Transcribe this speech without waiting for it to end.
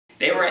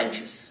They were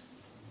anxious,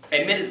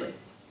 admittedly,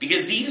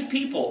 because these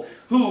people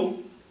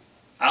who,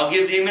 I'll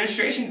give the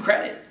administration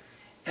credit,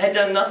 had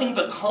done nothing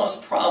but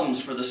cause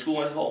problems for the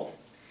school as a whole,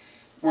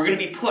 were going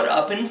to be put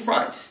up in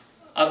front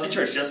of the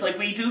church, just like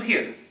we do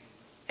here,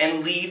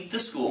 and lead the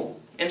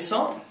school in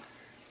song.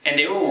 And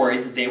they were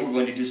worried that they were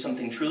going to do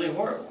something truly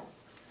horrible.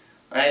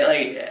 Right?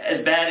 Like,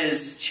 as bad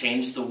as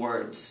change the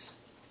words.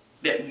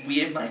 That we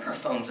have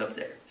microphones up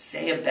there.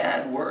 Say a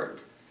bad word,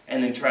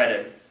 and then try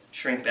to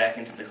shrink back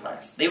into the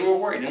class. They were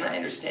worried, and I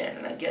understand,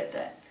 and I get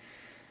that.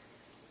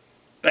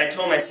 But I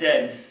told them, I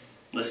said,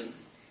 listen,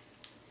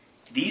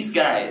 these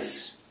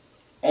guys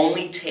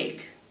only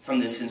take from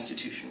this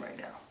institution right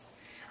now.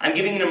 I'm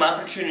giving them an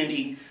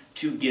opportunity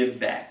to give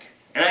back.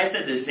 And I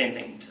said the same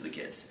thing to the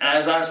kids. And I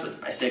was honest with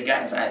them. I said,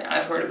 guys,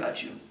 I've heard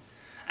about you.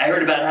 I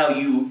heard about how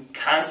you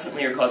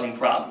constantly are causing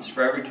problems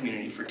for every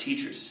community, for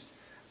teachers,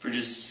 for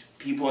just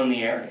people in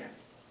the area.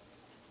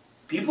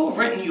 People have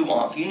written you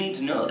off. You need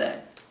to know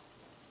that.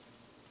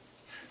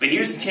 But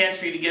here's a chance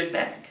for you to give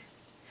back.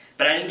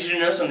 But I need you to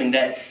know something,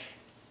 that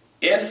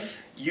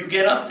if you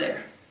get up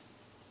there,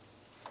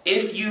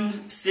 if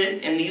you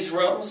sit in these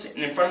rows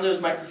and in front of those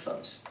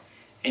microphones,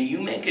 and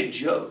you make a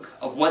joke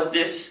of what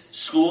this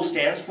school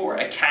stands for,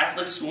 a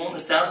Catholic school in the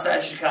south side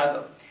of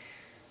Chicago,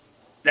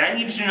 then I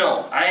need you to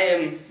know, I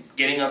am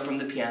getting up from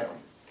the piano.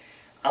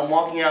 I'm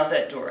walking out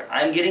that door.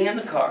 I'm getting in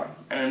the car,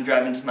 and I'm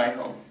driving to my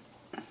home.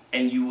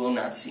 And you will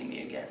not see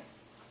me again.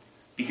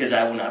 Because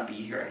I will not be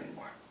here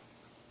anymore.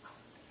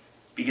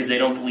 Because they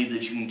don't believe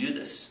that you can do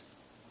this.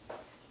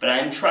 But I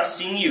am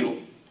trusting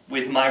you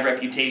with my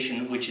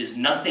reputation, which is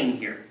nothing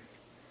here,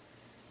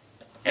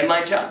 and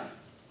my job.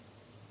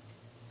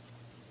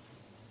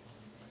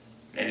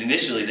 And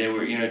initially they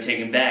were,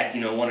 taken back.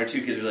 One or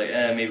two kids were like,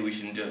 maybe we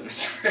shouldn't do it,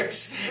 Mr.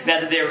 Briggs.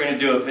 Not that they were going to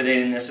do it, but they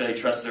didn't necessarily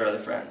trust their other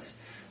friends.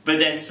 But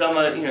then some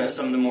of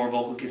the more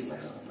vocal kids were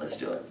like, oh, let's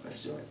do it,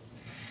 let's do it.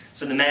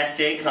 So the Mass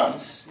Day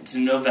comes. It's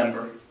in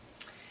November.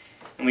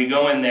 And we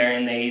go in there,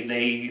 and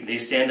they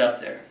stand up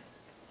there.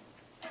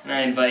 And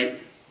I invite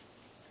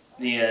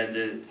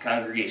the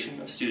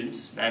congregation of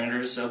students,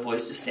 900 or so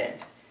boys, to stand.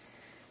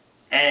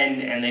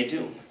 And they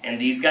do. And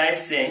these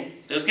guys sing.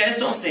 Those guys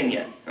don't sing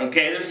yet.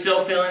 Okay? They're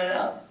still feeling it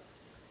out.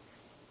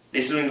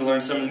 They still need to learn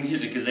some of the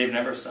music because they've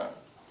never sung.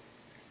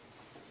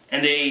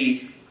 And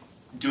they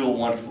do a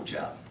wonderful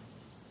job.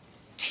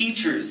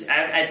 Teachers,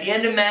 at the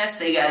end of Mass,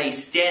 they got a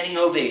standing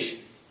ovation.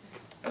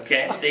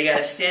 Okay? They got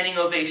a standing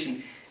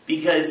ovation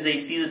because they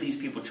see that these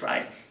people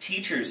tried.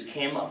 Teachers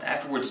came up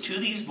afterwards to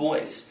these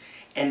boys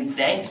and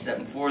thanked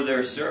them for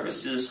their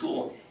service to the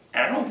school.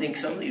 And I don't think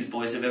some of these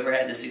boys have ever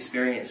had this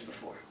experience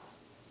before.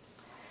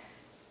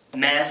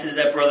 Mass is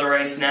at Brother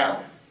Rice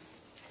now.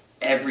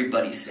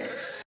 Everybody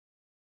sings.